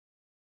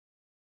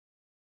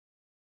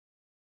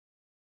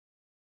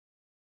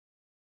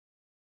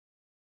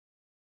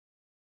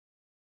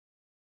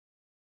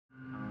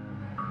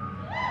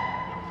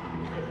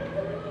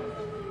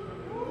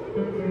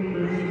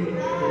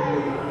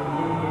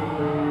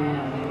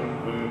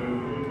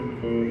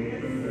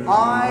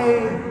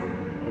I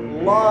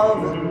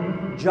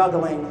love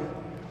juggling.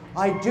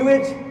 I do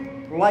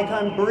it like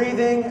I'm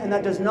breathing, and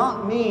that does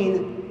not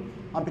mean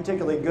I'm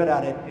particularly good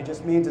at it. It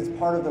just means it's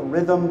part of the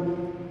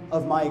rhythm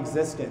of my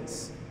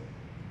existence.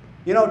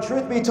 You know,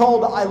 truth be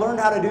told, I learned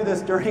how to do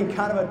this during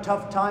kind of a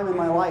tough time in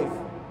my life.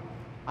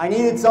 I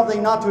needed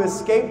something not to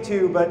escape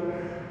to, but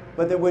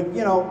that would,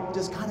 you know,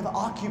 just kind of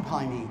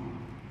occupy me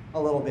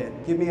a little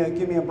bit. Give me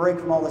a break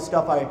from all the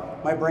stuff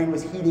my brain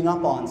was heating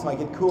up on so I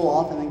could cool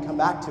off and then come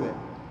back to it.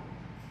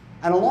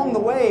 And along the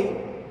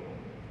way,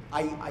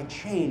 I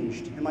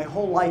changed, and my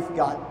whole life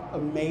got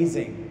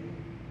amazing.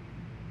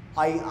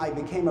 I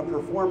became a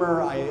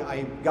performer.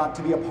 I got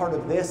to be a part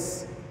of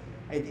this.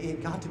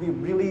 It got to be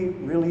really,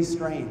 really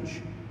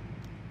strange.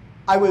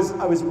 I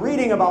was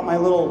reading about my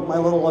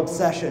little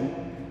obsession,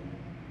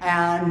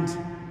 and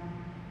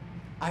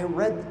I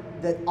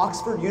read that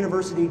Oxford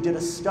University did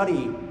a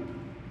study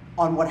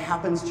on what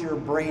happens to your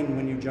brain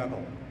when you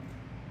juggle.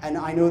 And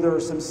I know there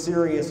are some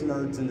serious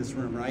nerds in this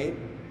room, right?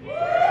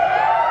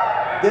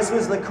 This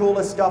was the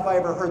coolest stuff I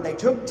ever heard. They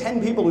took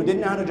 10 people who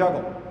didn't know how to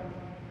juggle.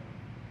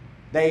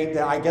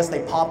 I guess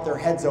they popped their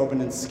heads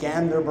open and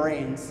scanned their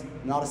brains.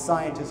 I'm not a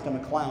scientist, I'm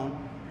a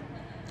clown.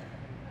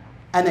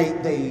 And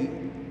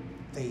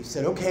they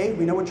said, okay,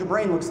 we know what your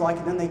brain looks like,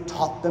 and then they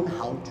taught them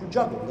how to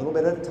juggle, a little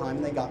bit at a time,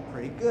 and they got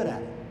pretty good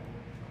at it.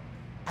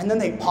 And then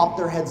they popped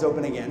their heads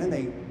open again, and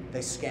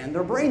they scanned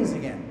their brains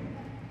again.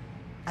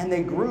 And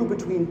they grew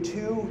between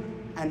 2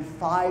 and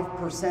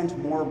 5%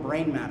 more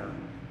brain matter,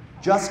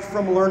 just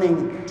from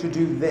learning to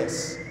do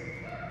this.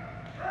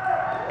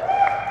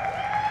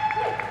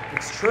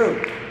 It's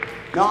true.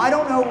 Now, I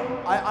don't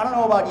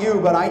know about you,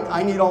 but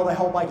I need all the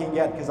help I can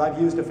get because I've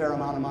used a fair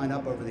amount of mine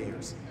up over the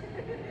years.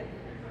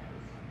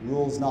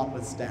 Rules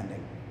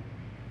notwithstanding.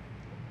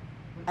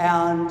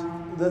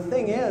 And the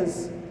thing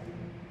is,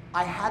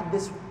 I had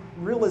this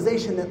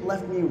realization that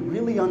left me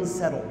really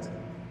unsettled.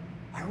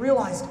 I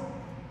realized,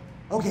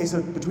 okay,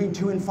 so between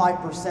 2 and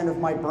 5% of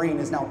my brain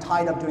is now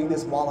tied up doing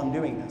this while I'm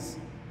doing this.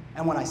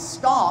 And when I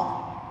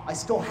stop, I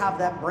still have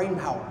that brain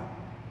power.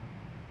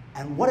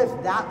 And what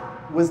if that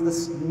was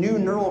the new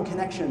neural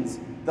connections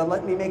that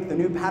let me make the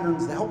new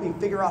patterns that help me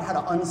figure out how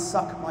to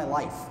unsuck my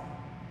life?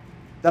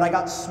 That I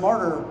got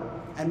smarter,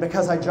 and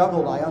because I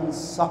juggled, I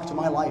unsucked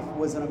my life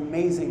was an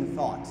amazing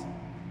thought.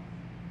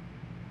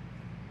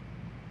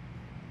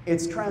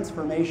 It's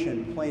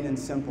transformation, plain and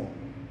simple.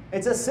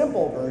 It's a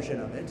simple version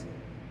of it.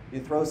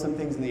 You throw some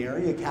things in the air,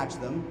 you catch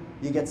them,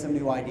 you get some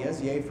new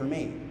ideas, yay for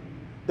me.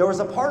 There was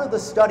a part of the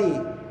study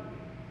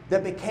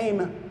that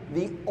became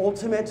the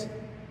ultimate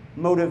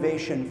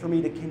motivation for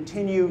me to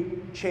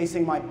continue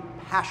chasing my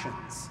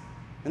passions.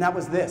 And that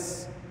was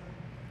this.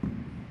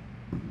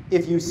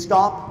 If you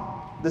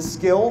stop the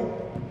skill,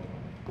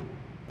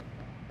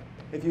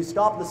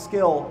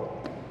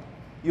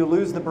 you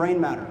lose the brain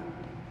matter.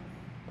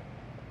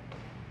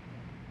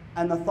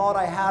 And the thought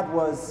I had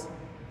was,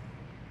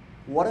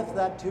 what if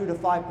that 2 to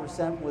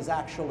 5% was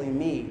actually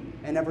me,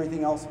 and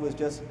everything else was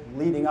just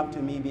leading up to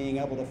me being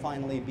able to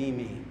finally be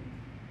me?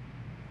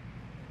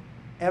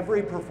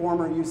 Every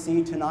performer you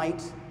see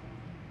tonight,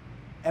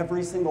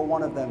 every single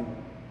one of them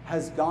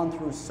has gone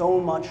through so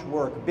much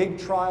work, big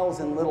trials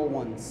and little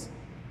ones,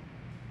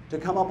 to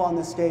come up on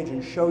the stage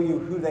and show you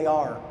who they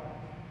are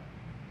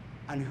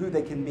and who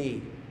they can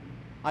be.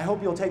 I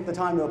hope you'll take the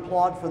time to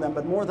applaud for them,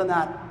 but more than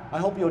that, I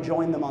hope you'll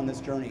join them on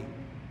this journey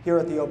here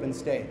at the open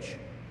stage.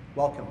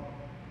 Welcome.